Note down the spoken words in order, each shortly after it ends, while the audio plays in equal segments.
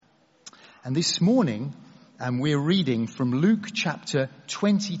And this morning, we're reading from Luke chapter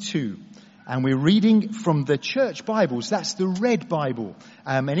 22. And we're reading from the church Bibles. That's the red Bible.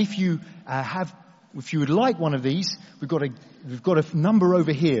 And if you would like one of these, we've got a number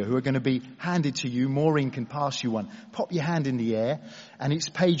over here who are going to be handed to you. Maureen can pass you one. Pop your hand in the air, and it's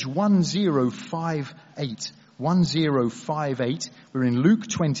page 1058. 1058. We're in Luke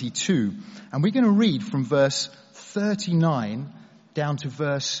 22, and we're going to read from verse 39 down to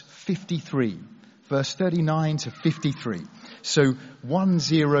verse 53. Verse 39 to 53. So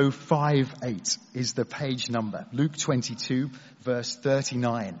 1058 is the page number. Luke 22, verse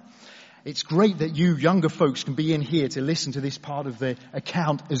 39. It's great that you younger folks can be in here to listen to this part of the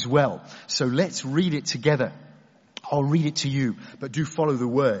account as well. So let's read it together. I'll read it to you, but do follow the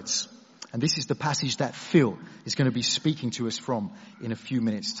words. And this is the passage that Phil is going to be speaking to us from in a few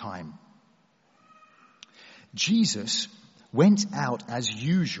minutes' time. Jesus went out as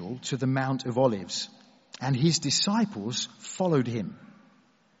usual to the Mount of Olives, and his disciples followed him.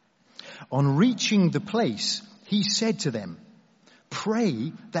 On reaching the place, he said to them,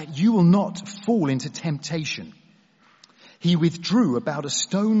 "Pray that you will not fall into temptation." He withdrew about a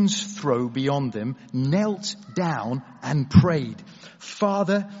stone's throw beyond them, knelt down and prayed,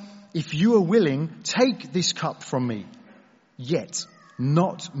 "Father, if you are willing, take this cup from me. Yet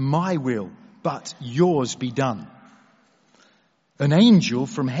not my will, but yours be done." An angel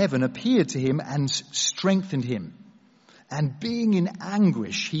from heaven appeared to him and strengthened him. And being in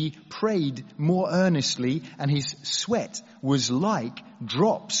anguish, he prayed more earnestly, and his sweat was like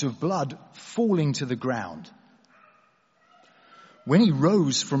drops of blood falling to the ground. When he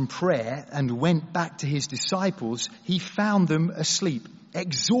rose from prayer and went back to his disciples, he found them asleep,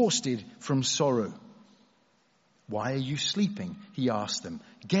 exhausted from sorrow. "Why are you sleeping?" he asked them.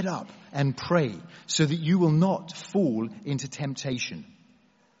 "Get up and pray so that you will not fall into temptation."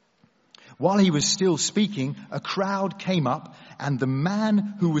 While he was still speaking, a crowd came up, and the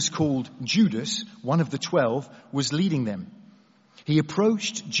man who was called Judas, one of the 12, was leading them. He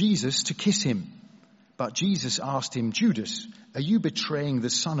approached Jesus to kiss him, but Jesus asked him, "Judas, are you betraying the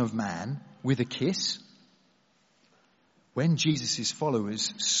Son of Man with a kiss?" When Jesus'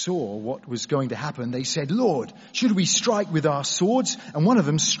 followers saw what was going to happen, they said, "Lord, should we strike with our swords?" And one of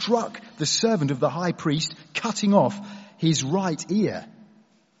them struck the servant of the high priest, cutting off his right ear.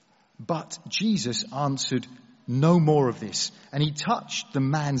 But Jesus answered, "No more of this." And he touched the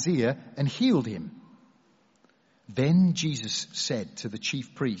man's ear and healed him. Then Jesus said to the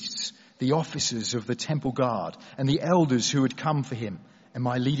chief priests, the officers of the temple guard, and the elders who had come for him, "Am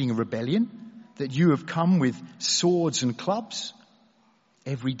I leading a rebellion, that you have come with swords and clubs?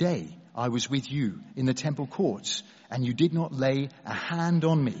 Every day I was with you in the temple courts, and you did not lay a hand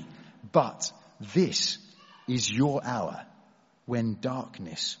on me. But this is your hour when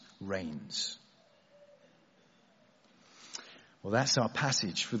darkness reigns." Well, that's our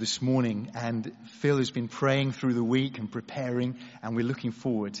passage for this morning, and Phil has been praying through the week and preparing, and we're looking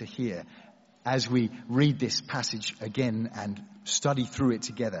forward to hear as we read this passage again and study through it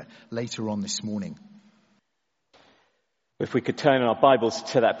together later on this morning. If we could turn our Bibles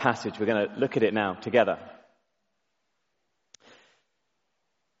to that passage, we're going to look at it now together.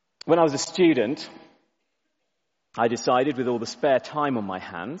 When I was a student, I decided, with all the spare time on my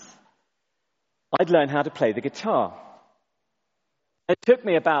hands, I'd learn how to play the guitar. It took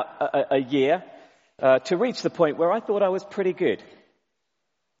me about a year to reach the point where I thought I was pretty good.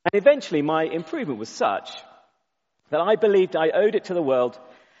 And eventually my improvement was such that I believed I owed it to the world,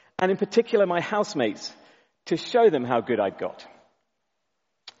 and in particular my housemates, to show them how good I'd got.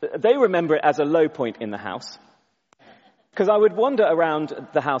 They remember it as a low point in the house, because I would wander around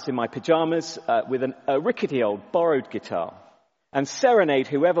the house in my pajamas with a rickety old borrowed guitar and serenade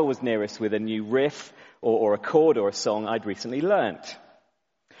whoever was nearest with a new riff or a chord or a song I'd recently learnt.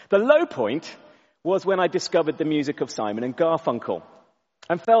 The low point was when I discovered the music of Simon and Garfunkel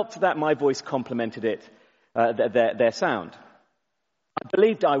and felt that my voice complemented it, their sound. I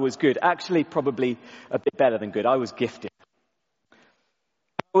believed I was good, actually probably a bit better than good. I was gifted.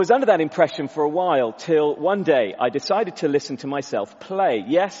 I was under that impression for a while, till one day I decided to listen to myself play.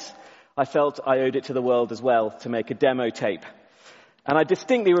 Yes, I felt I owed it to the world as well to make a demo tape. And I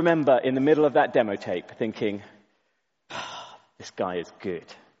distinctly remember in the middle of that demo tape thinking, this guy is good.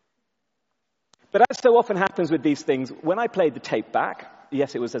 But as so often happens with these things, when I played the tape back,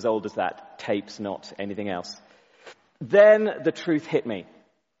 yes, it was as old as that, tapes, not anything else, then the truth hit me.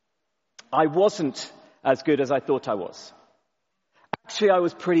 I wasn't as good as I thought I was. Actually, I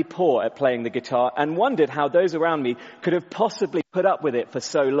was pretty poor at playing the guitar and wondered how those around me could have possibly put up with it for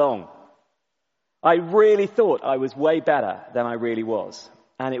so long. I really thought I was way better than I really was.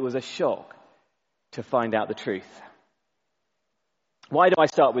 And it was a shock to find out the truth. Why do I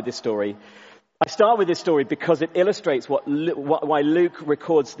start with this story? I start with this story because it illustrates why Luke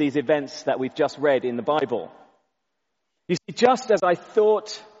records these events that we've just read in the Bible. You see, just as I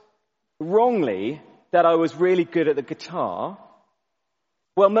thought wrongly that I was really good at the guitar,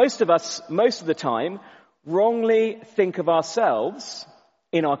 well, most of us, most of the time, wrongly think of ourselves,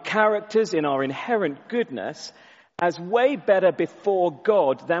 in our characters, in our inherent goodness, as way better before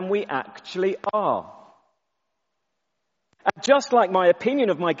God than we actually are. And just like my opinion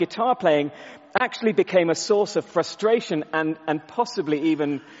of my guitar playing actually became a source of frustration and possibly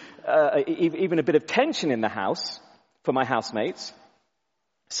even a bit of tension in the house for my housemates,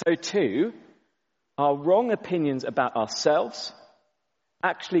 so too, our wrong opinions about ourselves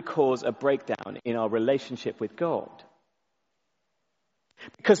actually cause a breakdown in our relationship with God.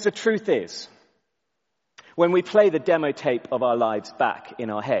 Because the truth is, when we play the demo tape of our lives back in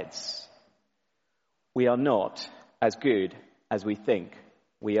our heads, we are not as good as we think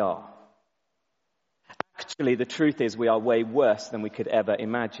we are. Actually, the truth is we are way worse than we could ever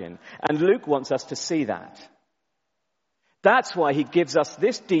imagine. And Luke wants us to see that. That's why he gives us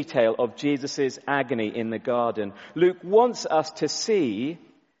this detail of Jesus' agony in the garden. Luke wants us to see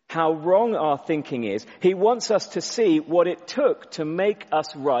how wrong our thinking is. He wants us to see what it took to make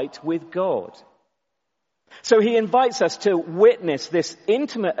us right with God. So he invites us to witness this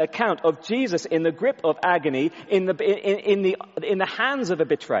intimate account of Jesus in the grip of agony, in the hands of a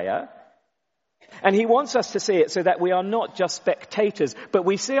betrayer. And he wants us to see it so that we are not just spectators, but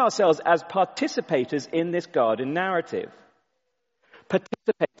we see ourselves as participators in this garden narrative.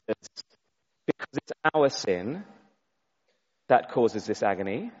 Participators because it's our sin that causes this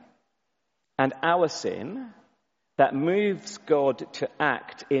agony, and our sin that moves God to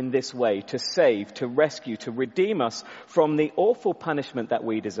act in this way, to save, to rescue, to redeem us from the awful punishment that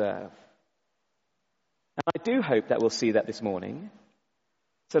we deserve. And I do hope that we'll see that this morning.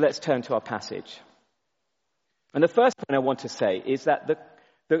 So let's turn to our passage. And the first point I want to say is that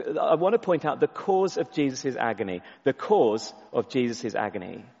I want to point out the cause of Jesus' agony, the cause of Jesus'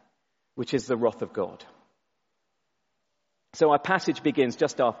 agony, which is the wrath of God. So our passage begins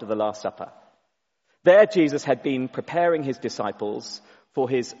just after the Last Supper. There Jesus had been preparing his disciples for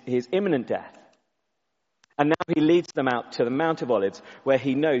his imminent death. And now he leads them out to the Mount of Olives, where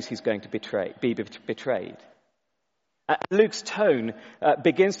he knows he's going to be betrayed. Luke's tone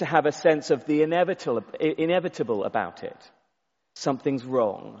begins to have a sense of the inevitable about it. Something's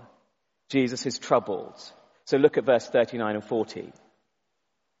wrong. Jesus is troubled. So look at verse 39 and 40.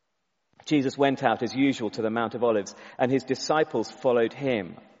 Jesus went out as usual to the Mount of Olives, and his disciples followed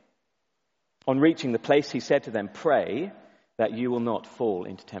him. On reaching the place, he said to them, "Pray that you will not fall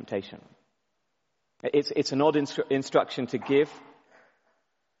into temptation." It's an odd instruction to give,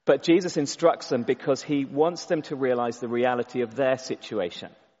 but Jesus instructs them because he wants them to realize the reality of their situation.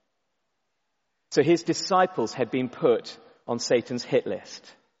 So his disciples had been put on Satan's hit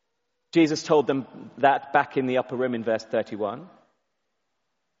list. Jesus told them that back in the upper room in verse 31.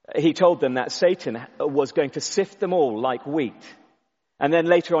 He told them that Satan was going to sift them all like wheat. And then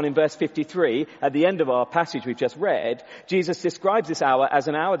later on in verse 53, at the end of our passage we've just read, Jesus describes this hour as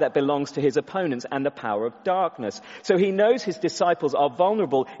an hour that belongs to his opponents and the power of darkness. So he knows his disciples are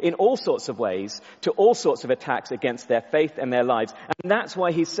vulnerable in all sorts of ways to all sorts of attacks against their faith and their lives. And that's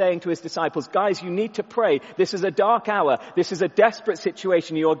why he's saying to his disciples, guys, you need to pray. This is a dark hour. This is a desperate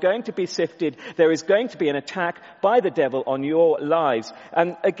situation. You are going to be sifted. There is going to be an attack by the devil on your lives.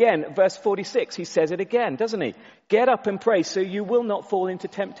 And again, verse 46, he says it again, doesn't he? Get up and pray so you will not fall into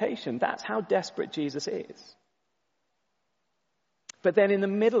temptation. That's how desperate Jesus is. But then in the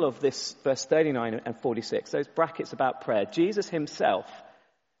middle of this, verse 39 and 46, those brackets about prayer, Jesus himself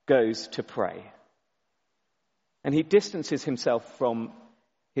goes to pray. And he distances himself from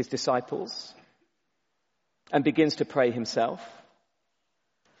his disciples and begins to pray himself.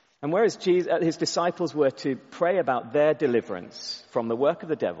 And whereas his disciples were to pray about their deliverance from the work of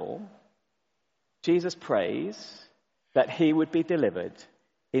the devil, Jesus prays that he would be delivered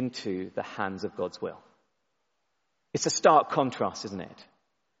into the hands of God's will. It's a stark contrast, isn't it?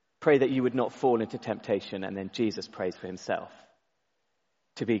 Pray that you would not fall into temptation, and then Jesus prays for himself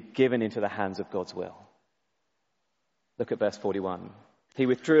to be given into the hands of God's will. Look at verse 41. He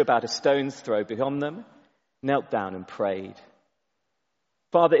withdrew about a stone's throw beyond them, knelt down and prayed.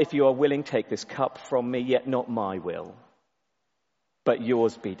 "Father, if you are willing, take this cup from me, yet not my will, but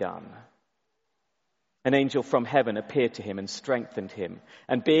yours be done." An angel from heaven appeared to him and strengthened him.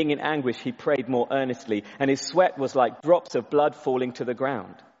 And being in anguish, he prayed more earnestly, and his sweat was like drops of blood falling to the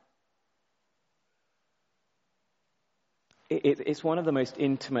ground. It's one of the most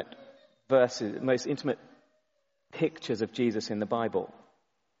intimate verses, most intimate pictures of Jesus in the Bible.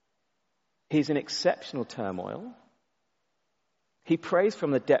 He's in exceptional turmoil. He prays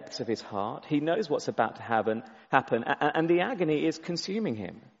from the depths of his heart. He knows what's about to happen, and the agony is consuming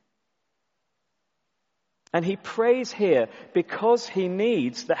him. And he prays here because he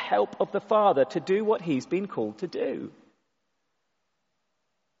needs the help of the Father to do what he's been called to do.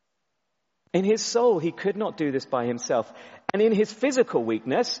 In his soul, he could not do this by himself. And in his physical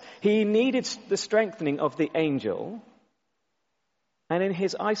weakness, he needed the strengthening of the angel. And in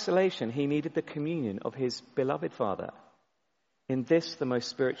his isolation, he needed the communion of his beloved Father. In this, the most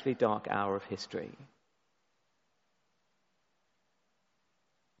spiritually dark hour of history.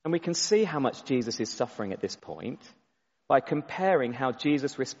 And we can see how much Jesus is suffering at this point by comparing how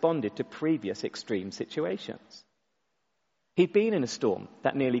Jesus responded to previous extreme situations. He'd been in a storm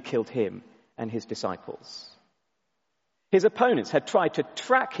that nearly killed him and his disciples. His opponents had tried to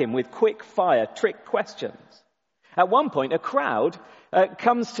track him with quick-fire trick questions. At one point, a crowd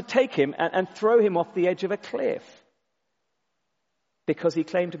comes to take him and throw him off the edge of a cliff because he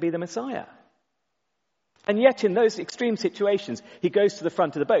claimed to be the Messiah. And yet, in those extreme situations, he goes to the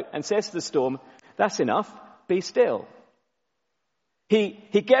front of the boat and says to the storm, "That's enough, be still." He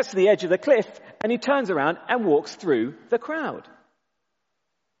gets to the edge of the cliff and he turns around and walks through the crowd.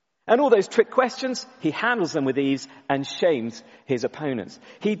 And all those trick questions, he handles them with ease and shames his opponents.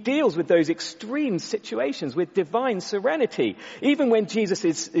 He deals with those extreme situations with divine serenity. Even when Jesus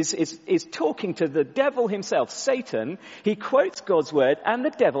is talking to the devil himself, Satan, he quotes God's word and the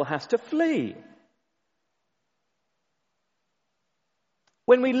devil has to flee.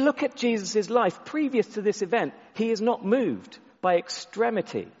 When we look at Jesus' life previous to this event, he is not moved by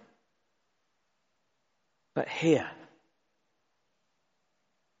extremity. But here,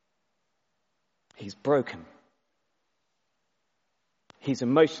 he's broken. He's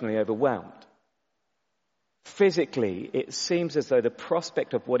emotionally overwhelmed. Physically, it seems as though the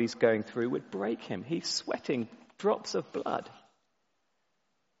prospect of what he's going through would break him. He's sweating drops of blood.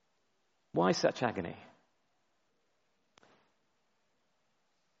 Why such agony?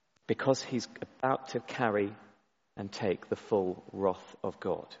 Because he's about to carry and take the full wrath of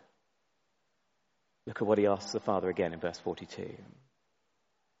God. Look at what he asks the Father again in verse 42.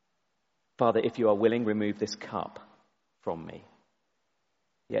 "Father, if you are willing, remove this cup from me.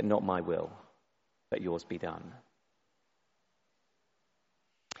 Yet not my will, but yours be done."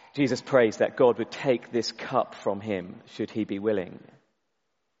 Jesus prays that God would take this cup from him, should he be willing.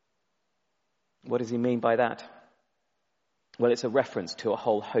 What does he mean by that? Well, it's a reference to a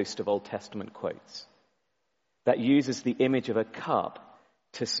whole host of Old Testament quotes that uses the image of a cup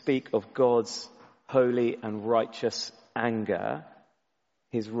to speak of God's holy and righteous anger,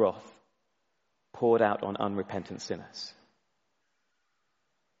 his wrath, poured out on unrepentant sinners.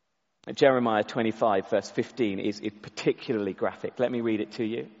 Jeremiah 25, verse 15 is particularly graphic. Let me read it to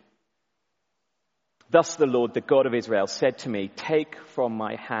you. "Thus the Lord, the God of Israel, said to me, take from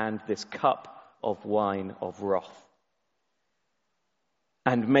my hand this cup of wine of wrath,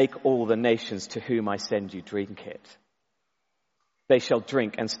 and make all the nations to whom I send you drink it. They shall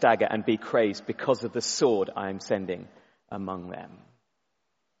drink and stagger and be crazed because of the sword I am sending among them."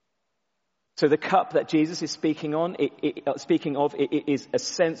 So the cup that Jesus is speaking of is a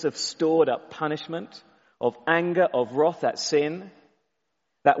sense of stored up punishment, of anger, of wrath at sin,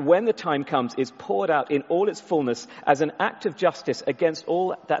 that when the time comes is poured out in all its fullness as an act of justice against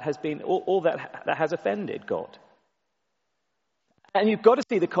all that has offended God. And you've got to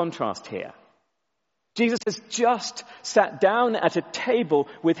see the contrast here. Jesus has just sat down at a table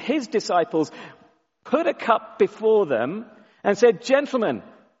with his disciples, put a cup before them, and said, "Gentlemen,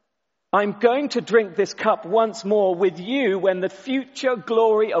 I'm going to drink this cup once more with you when the future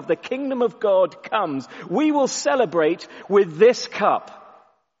glory of the kingdom of God comes. We will celebrate with this cup.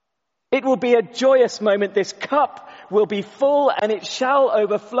 It will be a joyous moment. This cup will be full and it shall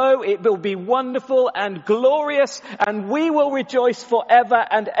overflow. It will be wonderful and glorious, and we will rejoice forever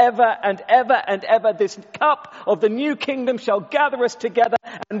and ever and ever and ever. This cup of the new kingdom shall gather us together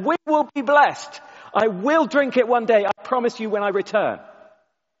and we will be blessed. I will drink it one day, I promise you, when I return."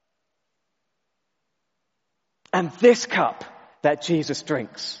 And this cup that Jesus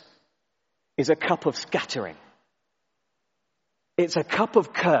drinks is a cup of scattering. It's a cup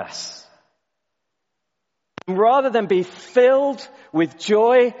of curse. Rather than be filled with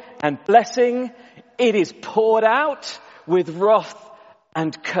joy and blessing, it is poured out with wrath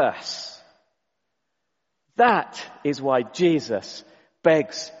and curse. That is why Jesus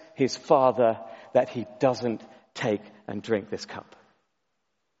begs his Father that he doesn't take and drink this cup.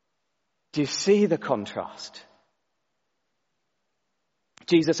 Do you see the contrast?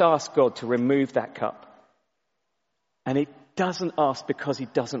 Jesus asked God to remove that cup. And he doesn't ask because he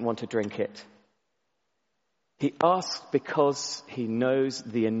doesn't want to drink it. He asks because he knows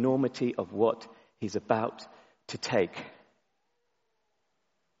the enormity of what he's about to take.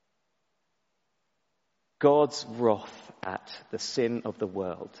 God's wrath at the sin of the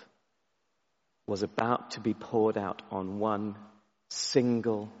world was about to be poured out on one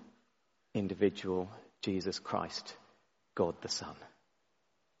single individual, Jesus Christ, God the Son.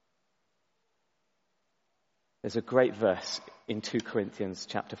 There's a great verse in 2 Corinthians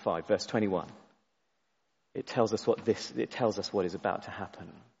chapter 5, verse 21. It tells us what is about to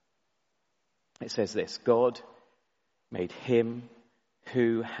happen. It says this: God made him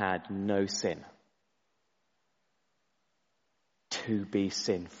who had no sin to be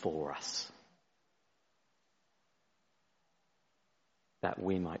sin for us, that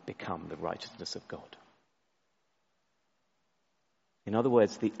we might become the righteousness of God. In other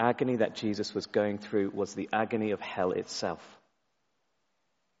words, the agony that Jesus was going through was the agony of hell itself.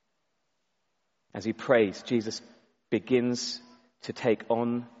 As he prays, Jesus begins to take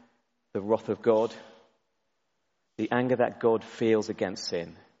on the wrath of God, the anger that God feels against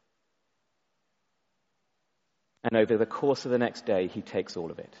sin. And over the course of the next day, he takes all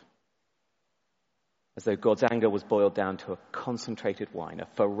of it. As though God's anger was boiled down to a concentrated wine,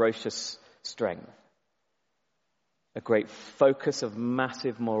 a ferocious strength, a great focus of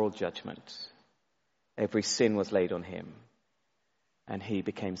massive moral judgment. Every sin was laid on him, and he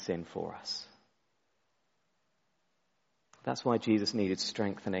became sin for us. That's why Jesus needed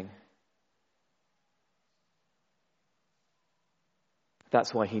strengthening.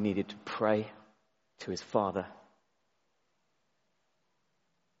 That's why he needed to pray to his Father.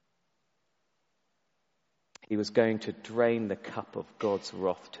 He was going to drain the cup of God's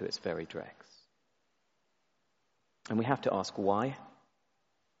wrath to its very dregs. And we have to ask why.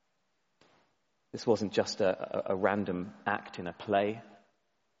 This wasn't just a random act in a play.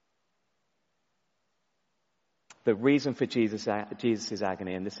 The reason for Jesus'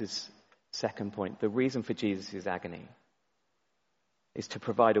 agony, and this is second point, the reason for Jesus' agony is to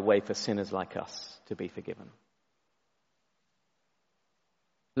provide a way for sinners like us to be forgiven.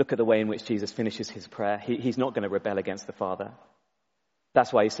 Look at the way in which Jesus finishes his prayer. He's not going to rebel against the Father.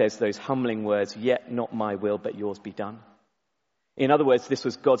 That's why he says those humbling words, "Yet not my will, but yours be done." In other words, this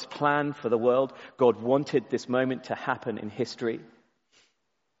was God's plan for the world. God wanted this moment to happen in history.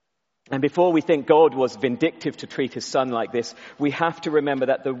 And before we think God was vindictive to treat his Son like this, we have to remember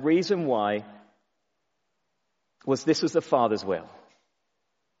that the reason why was this was the Father's will.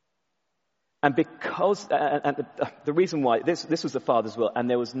 And because the reason why this was the Father's will, and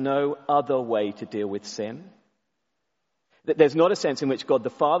there was no other way to deal with sin. There's not a sense in which God the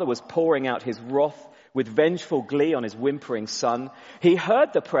Father was pouring out his wrath with vengeful glee on his whimpering Son. He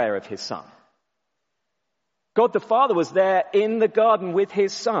heard the prayer of his Son. God the Father was there in the garden with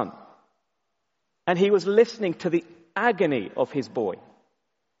his Son, and he was listening to the agony of his boy.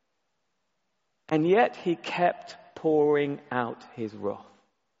 And yet he kept pouring out his wrath.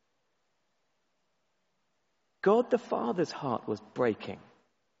 God the Father's heart was breaking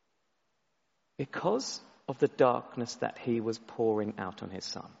because of the darkness that he was pouring out on his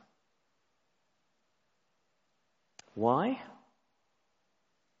Son. Why?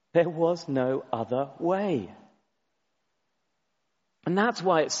 There was no other way. And that's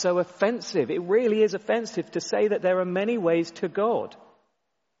why it's so offensive. It really is offensive to say that there are many ways to God.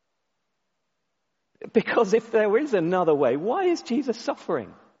 Because if there is another way, why is Jesus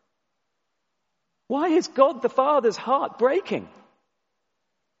suffering? Why is God the Father's heart breaking?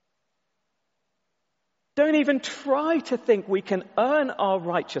 Don't even try to think we can earn our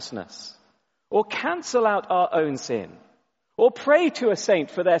righteousness or cancel out our own sin or pray to a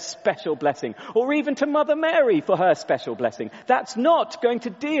saint for their special blessing or even to Mother Mary for her special blessing. That's not going to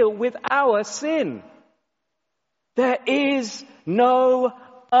deal with our sin. There is no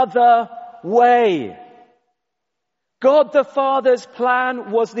other way. God the Father's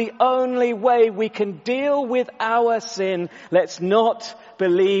plan was the only way we can deal with our sin. Let's not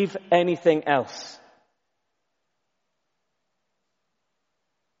believe anything else.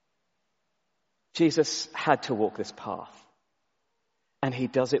 Jesus had to walk this path, and he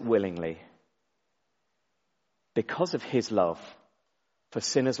does it willingly because of his love for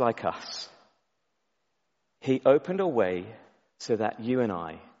sinners like us. He opened a way so that you and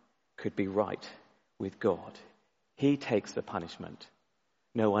I could be right with God. He takes the punishment.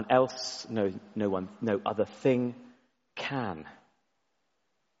 No one else, no other thing can.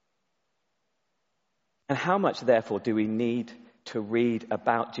 And how much, therefore, do we need to read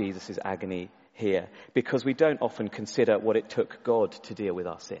about Jesus' agony here because we don't often consider what it took God to deal with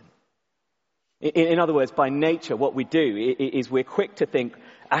our sin. In other words, by nature, what we do is we're quick to think,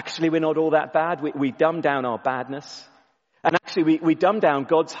 actually, we're not all that bad. We dumb down our badness. And actually, we dumb down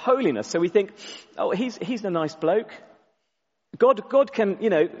God's holiness. So we think, oh, he's a nice bloke. God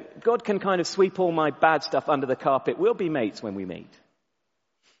can kind of sweep all my bad stuff under the carpet. We'll be mates when we meet.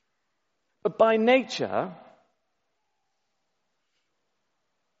 But by nature,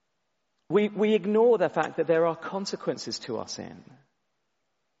 we ignore the fact that there are consequences to our sin.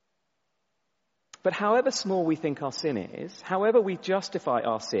 But however small we think our sin is, however we justify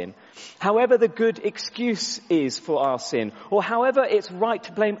our sin, however the good excuse is for our sin, or however it's right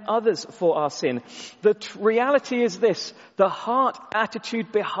to blame others for our sin, the reality is this: the heart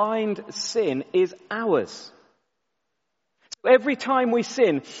attitude behind sin is ours. So every time we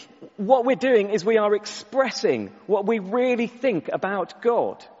sin, what we're doing is we are expressing what we really think about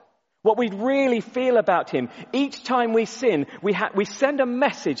God. What we really feel about him. Each time we sin, we send a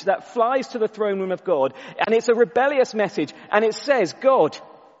message that flies to the throne room of God, and it's a rebellious message, and it says, God,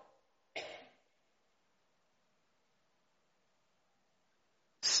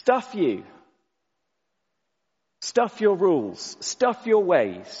 stuff you. Stuff your rules. Stuff your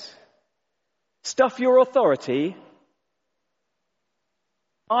ways. Stuff your authority.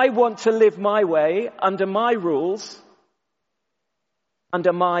 I want to live my way under my rules,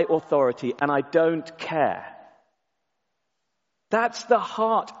 under my authority, and I don't care. That's the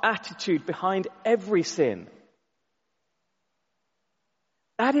heart attitude behind every sin.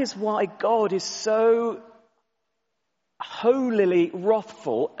 That is why God is so holily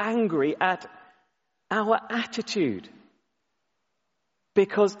wrathful, angry at our attitude.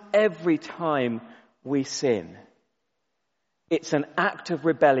 Because every time we sin, it's an act of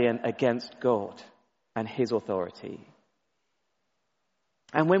rebellion against God and his authority.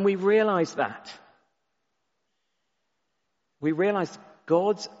 And when we realize that, we realize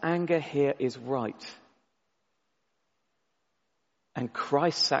God's anger here is right. And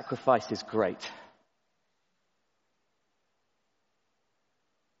Christ's sacrifice is great.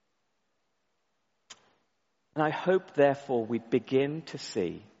 And I hope, therefore, we begin to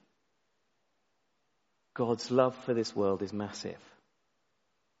see God's love for this world is massive.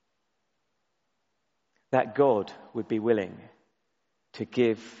 That God would be willing to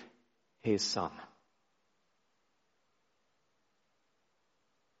give his son.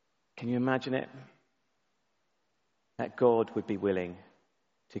 Can you imagine it? That God would be willing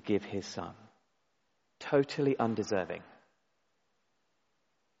to give his son, totally undeserving.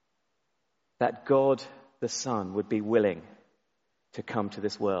 That God, the Son, would be willing to come to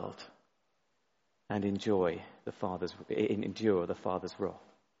this world and endure the Father's wrath.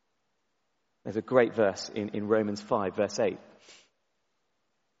 There's a great verse in Romans 5, verse 8.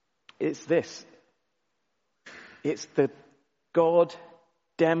 It's this. It's that God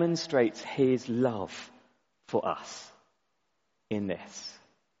demonstrates his love for us in this.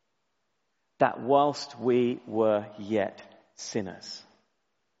 That whilst we were yet sinners.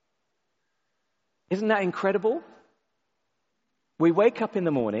 Isn't that incredible? We wake up in the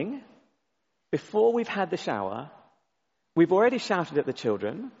morning, before we've had the shower, we've already shouted at the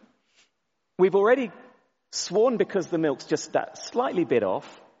children, we've already sworn because the milk's just that slightly bit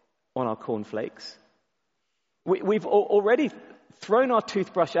off on our cornflakes. We've already thrown our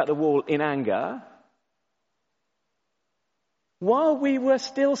toothbrush at the wall in anger while we were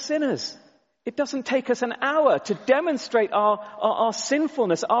still sinners. It doesn't take us an hour to demonstrate our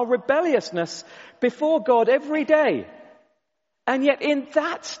sinfulness, our rebelliousness before God every day. And yet in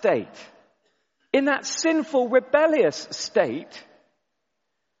that state, in that sinful, rebellious state,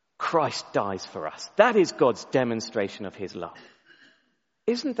 Christ dies for us. That is God's demonstration of his love.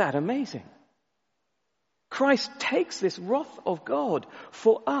 Isn't that amazing? Christ takes this wrath of God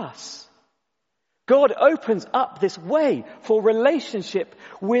for us. God opens up this way for relationship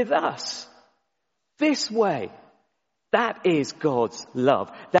with us. This way. That is God's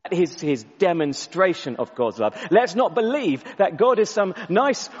love. That is his demonstration of God's love. Let's not believe that God is some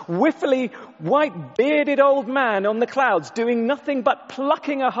nice, whiffly, white-bearded old man on the clouds doing nothing but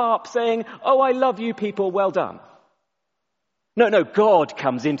plucking a harp saying, "Oh, I love you people, well done." No, God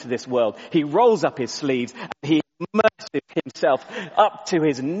comes into this world. He rolls up his sleeves and he immerses himself up to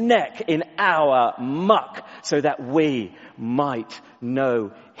his neck in our muck so that we might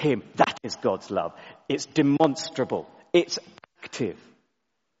know him. That is God's love. It's demonstrable. It's active.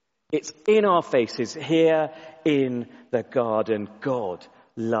 It's in our faces here in the garden. God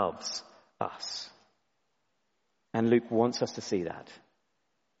loves us. And Luke wants us to see that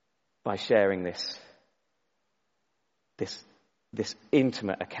by sharing this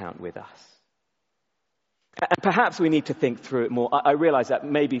intimate account with us. And perhaps we need to think through it more. I realize that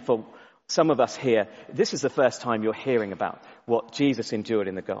maybe for some of us here, this is the first time you're hearing about what Jesus endured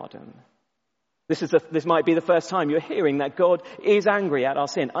in the garden. This might be the first time you're hearing that God is angry at our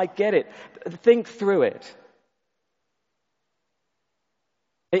sin. I get it. Think through it.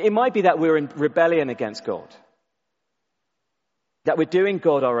 It might be that we're in rebellion against God. That we're doing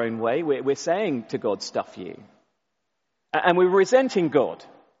God our own way. We're saying to God, stuff you. And we're resenting God.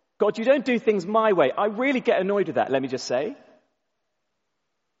 God, you don't do things my way. I really get annoyed with that, let me just say.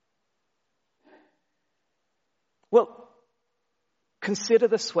 Well, consider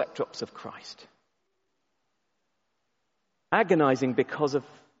the sweat drops of Christ. Agonizing because of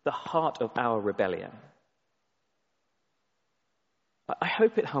the heart of our rebellion. I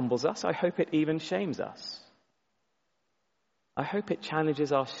hope it humbles us. I hope it even shames us. I hope it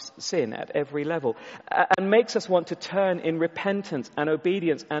challenges our sin at every level and makes us want to turn in repentance and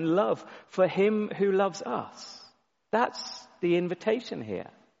obedience and love for him who loves us. That's the invitation here.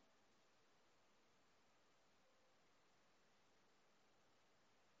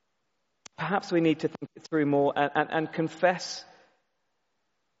 Perhaps we need to think it through more and confess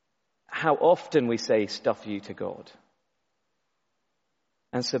how often we say stuff you to God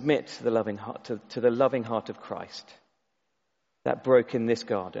and submit to the loving heart of Christ that broke in this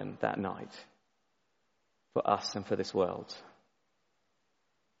garden that night for us and for this world,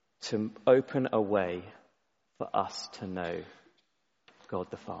 to open a way for us to know God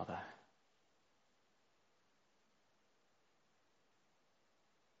the Father.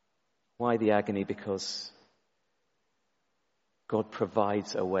 Why the agony? Because God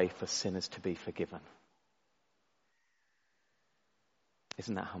provides a way for sinners to be forgiven.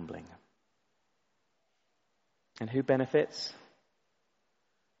 Isn't that humbling? And who benefits?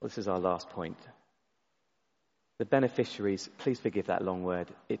 Well, this is our last point. The beneficiaries, please forgive that long word.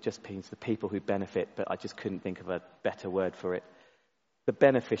 It just means the people who benefit, but I just couldn't think of a better word for it. The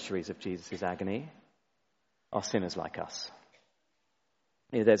beneficiaries of Jesus' agony are sinners like us.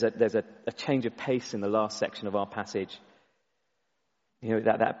 You know, there's a change of pace in the last section of our passage. You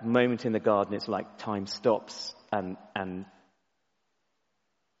know, that moment in the garden, it's like time stops and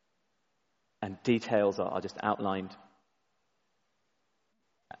details are just outlined.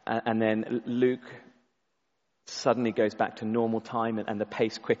 And then Luke suddenly goes back to normal time and the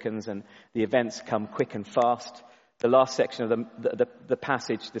pace quickens and the events come quick and fast. The last section of the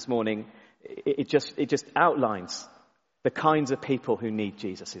passage this morning, it just outlines the kinds of people who need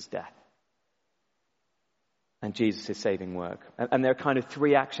Jesus' death and Jesus' saving work. And there are kind of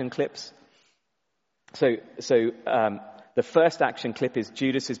three action clips. So the first action clip is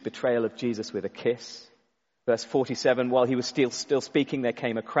Judas' betrayal of Jesus with a kiss. Verse 47, while he was still speaking, there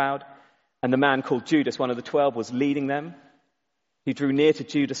came a crowd, and the man called Judas, one of the 12, was leading them. He drew near to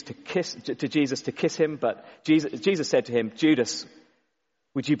Jesus to kiss him, but Jesus said to him, Judas,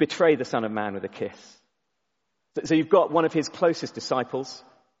 would you betray the Son of Man with a kiss? So you've got one of his closest disciples,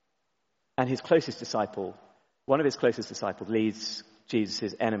 and one of his closest disciples leads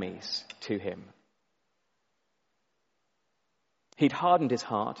Jesus' enemies to him. He'd hardened his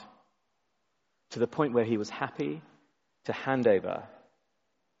heart to the point where he was happy to hand over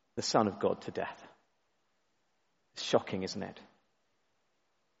the Son of God to death. It's shocking, isn't it?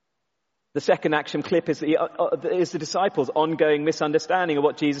 The second action clip is the disciples' ongoing misunderstanding of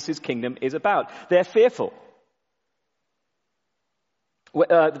what Jesus' kingdom is about. They're fearful.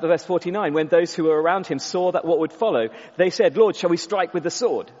 Verse 49, when those who were around him saw that what would follow, they said, Lord, shall we strike with the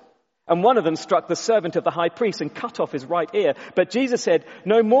sword? And one of them struck the servant of the high priest and cut off his right ear. But Jesus said,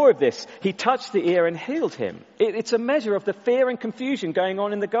 no more of this. He touched the ear and healed him. It's a measure of the fear and confusion going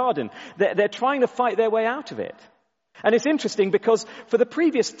on in the garden. They're trying to fight their way out of it. And it's interesting because for the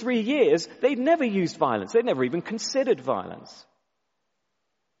previous 3 years, they'd never used violence. They'd never even considered violence.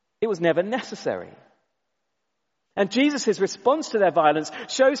 It was never necessary. And Jesus' response to their violence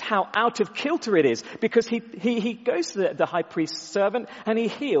shows how out of kilter it is, because he goes to the high priest's servant and he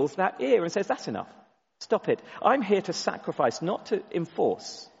heals that ear and says, that's enough. Stop it. I'm here to sacrifice, not to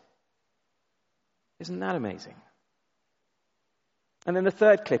enforce. Isn't that amazing? And then the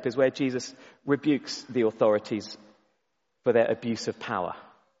third clip is where Jesus rebukes the authorities for their abuse of power.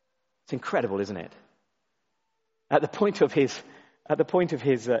 It's incredible, isn't it? At the point of his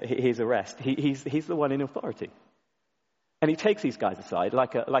arrest, he's the one in authority. And he takes these guys aside,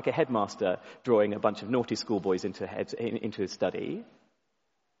 like a headmaster drawing a bunch of naughty schoolboys into his study.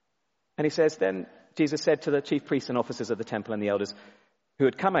 And he says, then Jesus said to the chief priests and officers of the temple and the elders who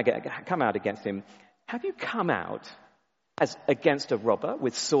had come out against him, have you come out as against a robber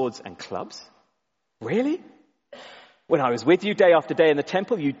with swords and clubs? Really? When I was with you day after day in the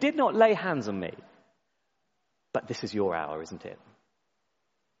temple, you did not lay hands on me. But this is your hour, isn't it?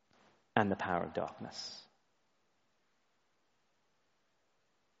 And the power of darkness.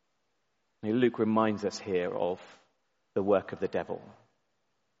 Luke reminds us here of the work of the devil.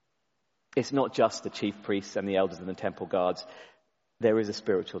 It's not just the chief priests and the elders and the temple guards. There is a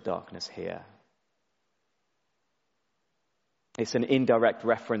spiritual darkness here. It's an indirect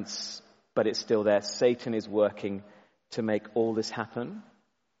reference, but it's still there. Satan is working to make all this happen.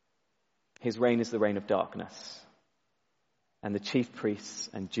 His reign is the reign of darkness. And the chief priests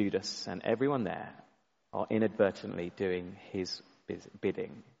and Judas and everyone there are inadvertently doing his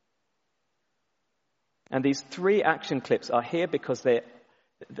bidding. And these 3 action clips are here because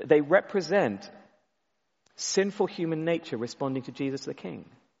they represent sinful human nature responding to Jesus the King.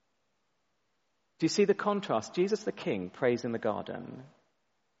 Do you see the contrast? Jesus the King prays in the garden.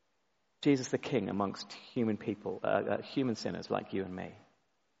 Jesus the King amongst human people, human sinners like you and me.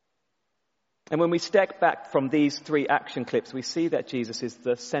 And when we step back from these 3 action clips, we see that Jesus is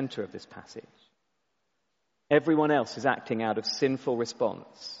the center of this passage. Everyone else is acting out of sinful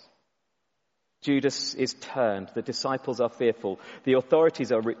response. Judas is turned. The disciples are fearful. The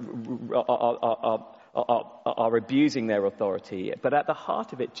authorities are abusing their authority. But at the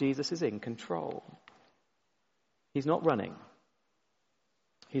heart of it, Jesus is in control. He's not running.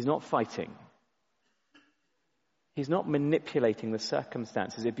 He's not fighting. He's not manipulating the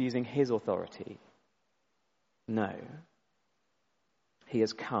circumstances, abusing his authority. No. He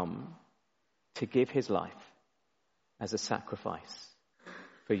has come to give his life as a sacrifice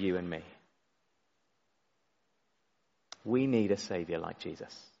for you and me. We need a Savior like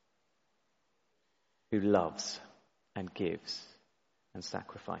Jesus, who loves and gives and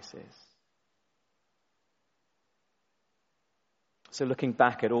sacrifices. So looking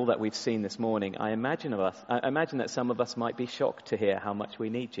back at all that we've seen this morning, I imagine that some of us might be shocked to hear how much we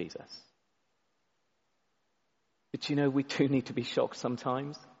need Jesus. But you know, we do need to be shocked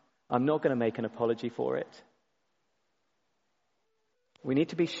sometimes. I'm not going to make an apology for it. We need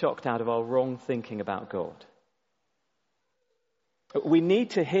to be shocked out of our wrong thinking about God. We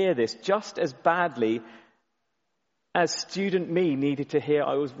need to hear this just as badly as student me needed to hear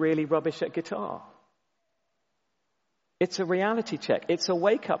I was really rubbish at guitar. It's a reality check. It's a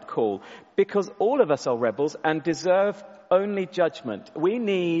wake-up call, because all of us are rebels and deserve only judgment. We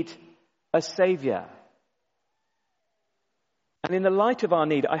need a Savior. And in the light of our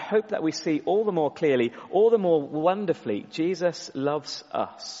need, I hope that we see all the more clearly, all the more wonderfully, Jesus loves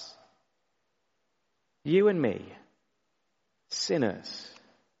us. You and me, sinners,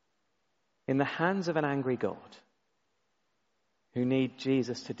 in the hands of an angry God who need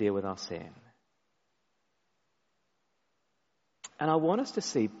Jesus to deal with our sin. And I want us to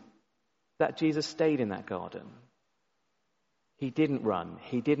see that Jesus stayed in that garden. He didn't run.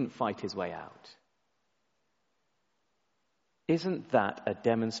 He didn't fight his way out. Isn't that a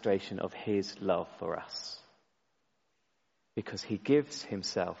demonstration of his love for us? Because he gives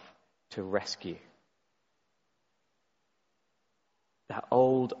himself to rescue. That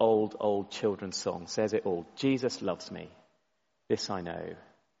old children's song says it all. Jesus loves me. This I know,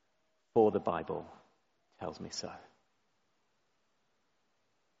 for the Bible tells me so.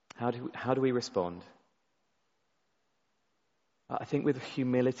 How do we respond? I think with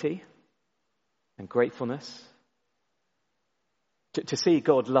humility and gratefulness. To see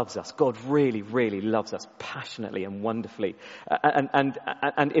God loves us. God really, really loves us passionately and wonderfully. And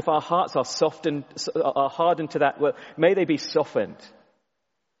if our hearts are hardened to that, well, may they be softened.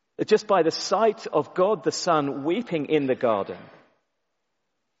 Just by the sight of God the Son weeping in the garden.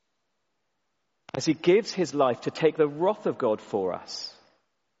 As he gives his life to take the wrath of God for us.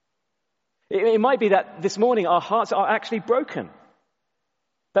 It might be that this morning our hearts are actually broken.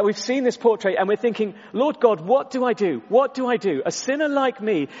 That we've seen this portrait and we're thinking, Lord God, what do I do? What do I do? A sinner like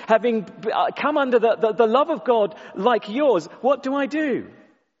me, having come under the love of God like yours, what do I do?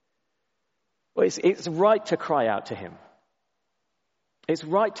 Well, it's right to cry out to him. It's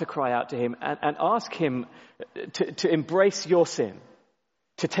right to cry out to him and ask him to embrace your sin.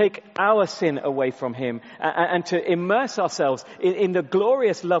 To take our sin away from him and to immerse ourselves in the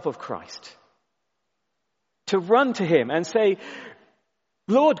glorious love of Christ. To run to him and say,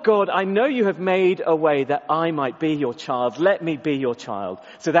 Lord God, I know you have made a way that I might be your child. Let me be your child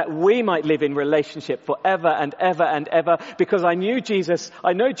so that we might live in relationship forever and ever and ever, because I know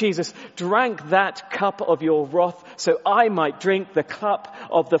Jesus drank that cup of your wrath so I might drink the cup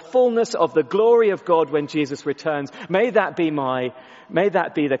of the fullness of the glory of God when Jesus returns. May that be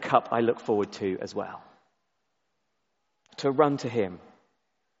the cup I look forward to as well. To run to him.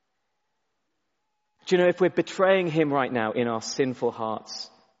 Do you know, if we're betraying him right now in our sinful hearts,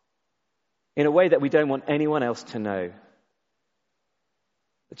 in a way that we don't want anyone else to know.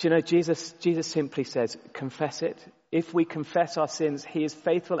 But you know, Jesus simply says, confess it. If we confess our sins, he is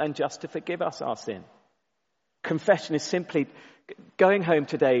faithful and just to forgive us our sin. Confession is simply going home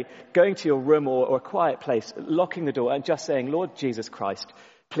today, going to your room or a quiet place, locking the door and just saying, Lord Jesus Christ,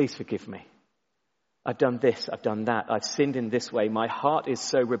 please forgive me. I've done this, I've done that, I've sinned in this way. My heart is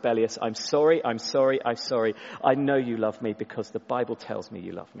so rebellious. I'm sorry, I'm sorry, I'm sorry. I know you love me because the Bible tells me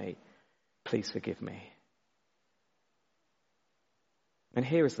you love me. Please forgive me. And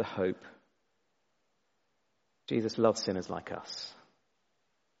here is the hope. Jesus loves sinners like us.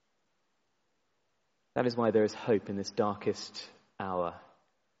 That is why there is hope in this darkest hour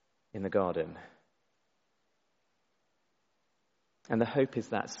in the garden. And the hope is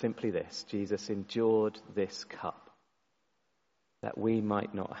that simply this: Jesus endured this cup that we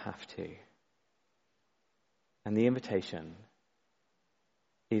might not have to. And the invitation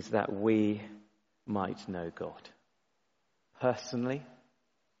is that we might know God personally,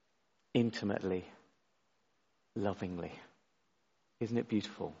 intimately, lovingly. Isn't it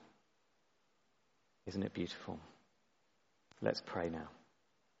beautiful? Isn't it beautiful? Let's pray now.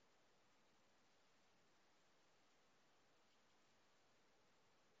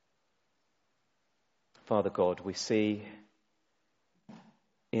 Father God, we see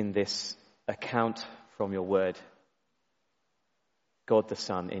in this account from your word, God the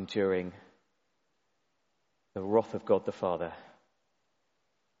Son enduring the wrath of God the Father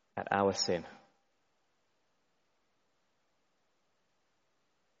at our sin.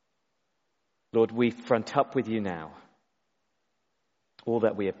 Lord, we front up with you now all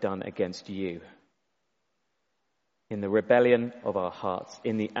that we have done against you. In the rebellion of our hearts,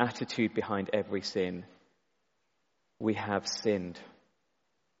 in the attitude behind every sin, we have sinned.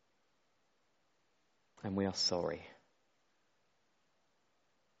 And we are sorry.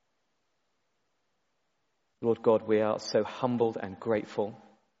 Lord God, we are so humbled and grateful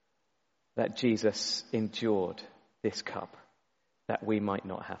that Jesus endured this cup that we might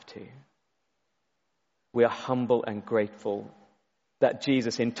not have to. We are humble and grateful that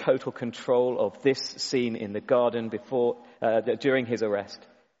Jesus, in total control of this scene in the garden during his arrest,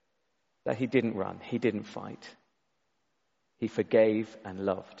 that he didn't run, he didn't fight. He forgave and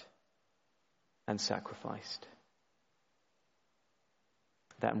loved and sacrificed,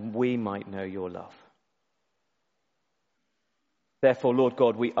 that we might know your love. Therefore, Lord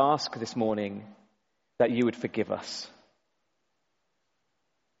God, we ask this morning that you would forgive us,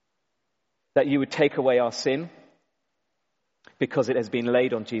 that you would take away our sin, because it has been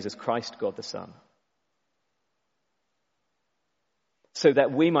laid on Jesus Christ, God the Son, so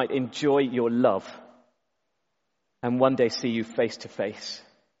that we might enjoy your love and one day see you face to face.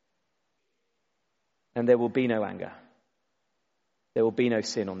 And there will be no anger. There will be no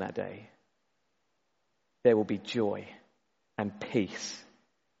sin on that day. There will be joy and peace,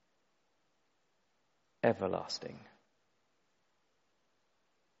 everlasting.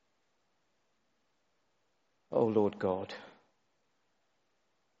 Oh Lord God,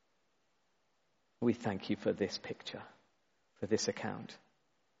 we thank you for this picture, for this account.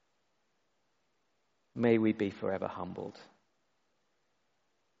 May we be forever humbled.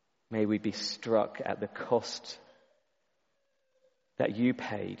 May we be struck at the cost that you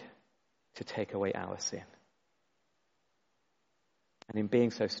paid to take away our sin. And in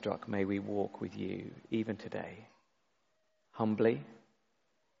being so struck, may we walk with you even today, humbly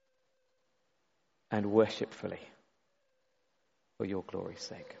and worshipfully, for your glory's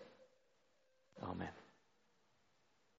sake. Amen.